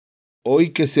Hoy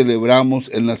que celebramos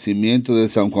el nacimiento de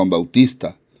San Juan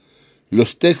Bautista,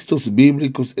 los textos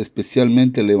bíblicos,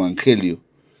 especialmente el Evangelio,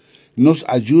 nos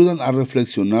ayudan a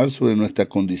reflexionar sobre nuestra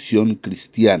condición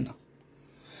cristiana.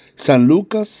 San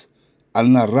Lucas,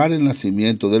 al narrar el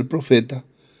nacimiento del profeta,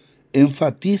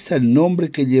 enfatiza el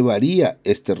nombre que llevaría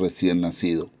este recién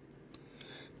nacido.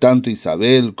 Tanto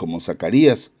Isabel como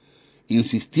Zacarías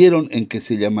insistieron en que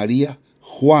se llamaría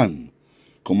Juan,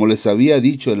 como les había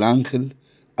dicho el ángel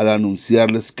al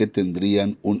anunciarles que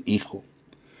tendrían un hijo.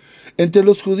 Entre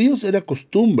los judíos era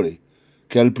costumbre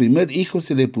que al primer hijo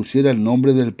se le pusiera el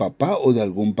nombre del papá o de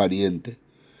algún pariente.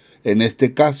 En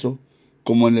este caso,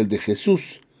 como en el de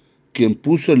Jesús, quien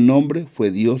puso el nombre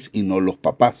fue Dios y no los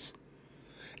papás.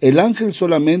 El ángel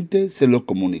solamente se lo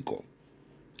comunicó.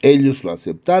 Ellos lo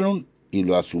aceptaron y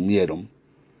lo asumieron.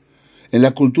 En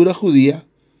la cultura judía,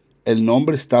 el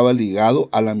nombre estaba ligado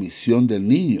a la misión del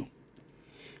niño.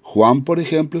 Juan, por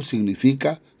ejemplo,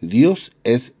 significa Dios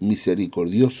es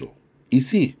misericordioso. Y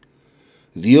sí,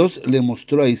 Dios le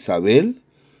mostró a Isabel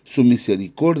su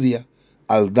misericordia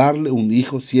al darle un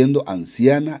hijo siendo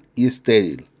anciana y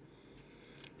estéril.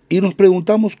 Y nos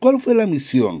preguntamos, ¿cuál fue la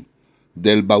misión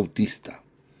del Bautista?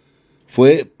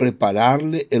 Fue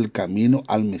prepararle el camino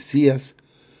al Mesías,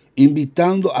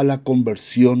 invitando a la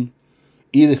conversión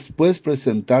y después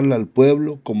presentarle al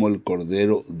pueblo como el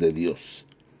Cordero de Dios.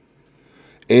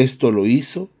 Esto lo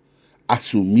hizo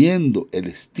asumiendo el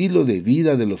estilo de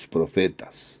vida de los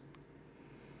profetas.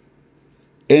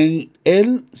 En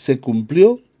él se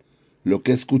cumplió lo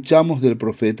que escuchamos del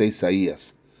profeta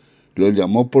Isaías. Lo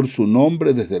llamó por su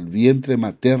nombre desde el vientre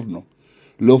materno,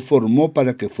 lo formó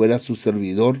para que fuera su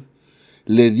servidor,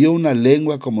 le dio una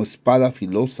lengua como espada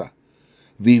filosa,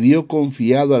 vivió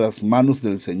confiado a las manos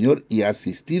del Señor y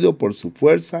asistido por su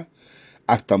fuerza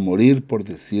hasta morir por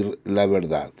decir la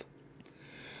verdad.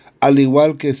 Al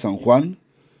igual que San Juan,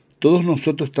 todos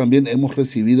nosotros también hemos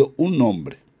recibido un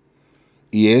nombre,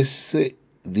 y ese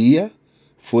día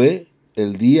fue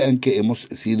el día en que hemos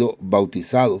sido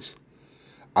bautizados.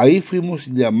 Ahí fuimos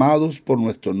llamados por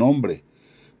nuestro nombre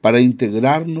para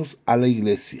integrarnos a la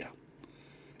iglesia.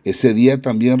 Ese día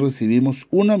también recibimos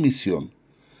una misión,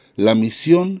 la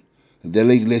misión de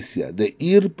la iglesia, de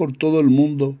ir por todo el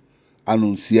mundo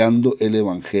anunciando el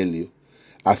Evangelio,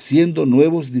 haciendo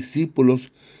nuevos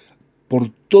discípulos por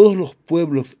todos los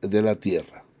pueblos de la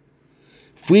tierra.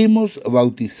 Fuimos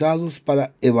bautizados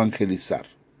para evangelizar.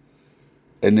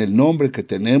 En el nombre que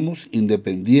tenemos,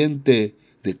 independiente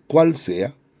de cuál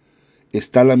sea,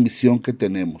 está la misión que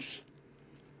tenemos.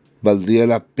 Valdría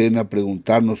la pena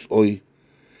preguntarnos hoy,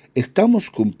 ¿estamos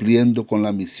cumpliendo con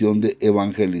la misión de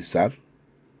evangelizar?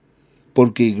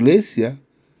 Porque iglesia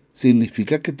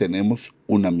significa que tenemos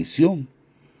una misión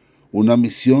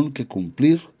que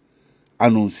cumplir,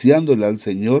 anunciándole al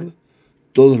Señor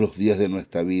todos los días de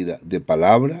nuestra vida, de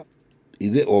palabra y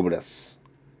de obras.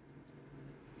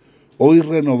 Hoy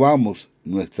renovamos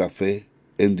nuestra fe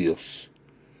en Dios.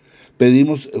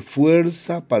 Pedimos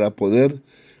fuerza para poder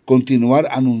continuar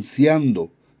anunciando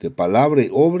de palabra y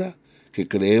obra que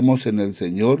creemos en el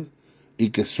Señor y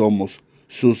que somos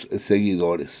sus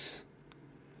seguidores.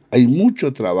 Hay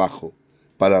mucho trabajo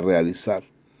para realizar.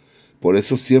 Por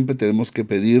eso siempre tenemos que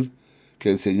pedir que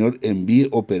el Señor envíe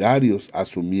operarios a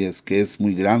su mies, que es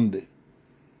muy grande.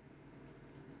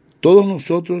 Todos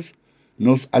nosotros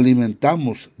nos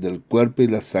alimentamos del cuerpo y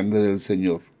la sangre del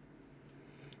Señor.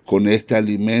 Con este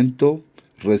alimento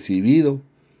recibido,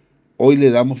 hoy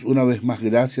le damos una vez más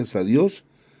gracias a Dios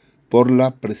por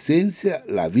la presencia,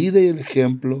 la vida y el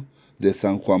ejemplo de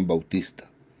San Juan Bautista.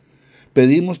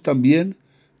 Pedimos también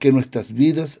que nuestras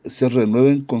vidas se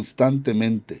renueven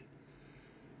constantemente.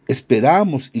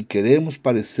 Esperamos y queremos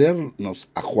parecernos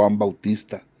a Juan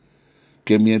Bautista,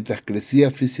 que mientras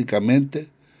crecía físicamente,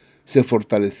 se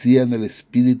fortalecía en el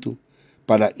espíritu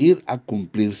para ir a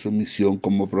cumplir su misión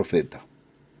como profeta.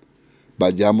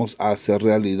 Vayamos a hacer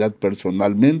realidad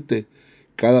personalmente,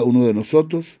 cada uno de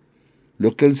nosotros,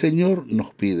 lo que el Señor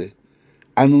nos pide,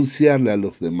 anunciarle a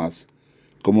los demás,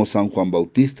 como San Juan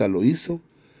Bautista lo hizo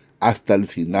hasta el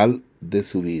final de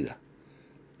su vida.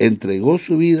 Entregó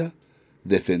su vida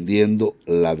defendiendo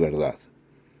la verdad.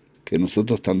 Que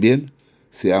nosotros también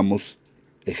seamos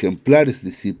ejemplares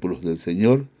discípulos del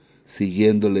Señor,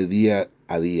 siguiéndole día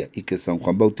a día, y que San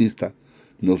Juan Bautista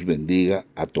nos bendiga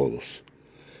a todos.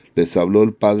 Les habló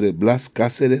el Padre Blas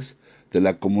Caceres de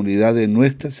la comunidad de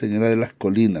Nuestra Señora de las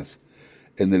Colinas,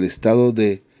 en el estado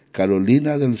de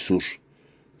Carolina del Sur,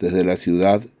 desde la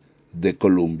ciudad de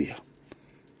Columbia.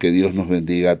 Que Dios nos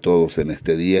bendiga a todos en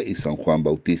este día y San Juan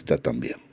Bautista también.